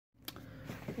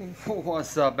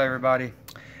What's up, everybody?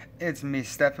 It's me,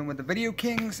 Stefan, with the Video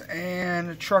Kings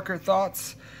and Trucker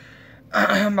Thoughts.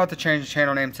 I'm about to change the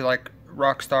channel name to like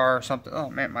Rockstar or something. Oh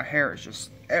man, my hair is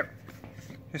just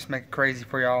make it crazy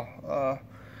for y'all.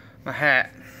 My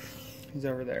hat is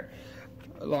over there,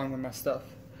 along with my stuff.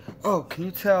 Oh, can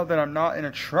you tell that I'm not in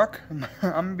a truck? I'm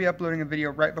gonna be uploading a video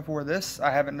right before this.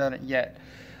 I haven't done it yet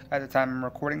at the time I'm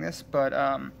recording this, but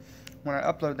when I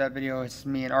upload that video, it's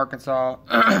me in Arkansas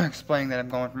explaining that I'm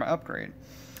going for my upgrade.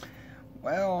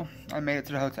 Well, I made it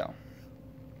to the hotel,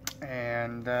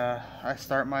 and I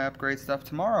start my upgrade stuff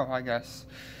tomorrow, I guess.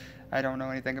 I don't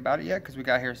know anything about it yet because we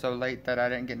got here so late that I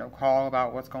didn't get no call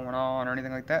about what's going on or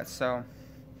anything like that, so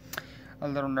a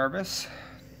little nervous.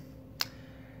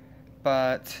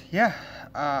 But yeah,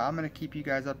 I'm going to keep you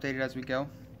guys updated as we go,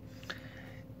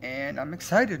 and I'm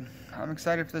excited. I'm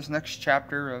excited for this next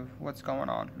chapter of what's going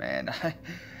on, man. I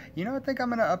think I'm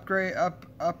gonna upgrade up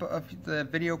the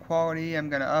video quality. I'm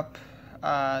gonna up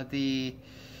the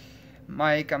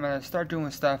mic. I'm gonna start doing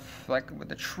stuff like with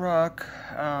the truck.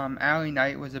 Alley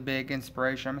Night was a big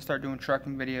inspiration. I'm gonna start doing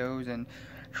trucking videos and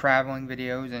traveling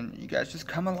videos, and you guys just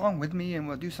come along with me and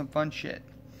we'll do some fun shit.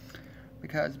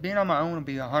 Because being on my own will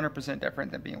be 100%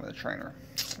 different than being with a trainer,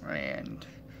 and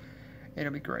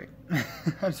it'll be great.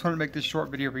 I just want to make this short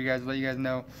video for you guys to let you guys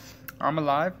know I'm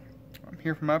alive. I'm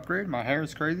here for my upgrade. My hair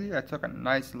is crazy. I took a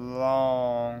nice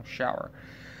long shower,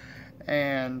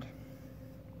 and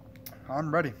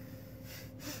I'm ready.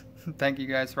 Thank you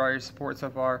guys for all your support so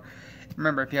far.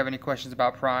 Remember, if you have any questions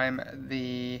about Prime,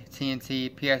 the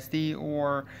TNT, PSD,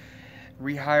 or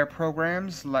rehire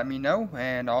programs, let me know,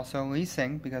 and also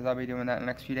leasing, because I'll be doing that in the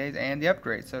next few days, and the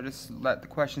upgrade. So just let the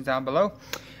questions down below.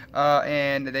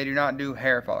 And they do not do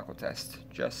hair follicle tests,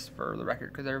 just for the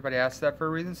record, because everybody asks that for a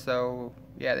reason. So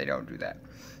yeah, they don't do that.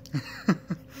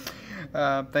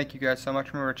 Thank you guys so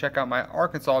much. Remember to check out my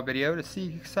Arkansas video to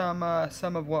see some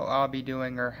of what I'll be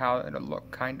doing, or how it'll look,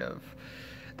 kind of.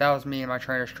 That was me in my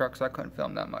trainer's truck, so I couldn't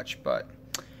film that much, but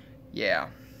yeah.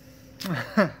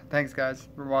 Thanks guys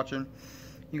for watching.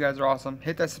 You guys are awesome.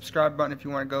 Hit that subscribe button if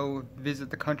you want to go visit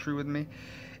the country with me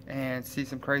and see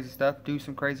some crazy stuff, do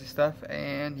some crazy stuff,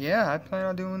 and yeah, I plan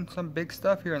on doing some big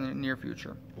stuff here in the near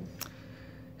future.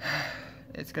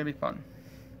 It's gonna be fun.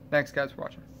 Thanks guys for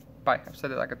watching. Bye. I've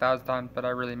said it like 1,000 times, but I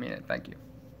really mean it. Thank you.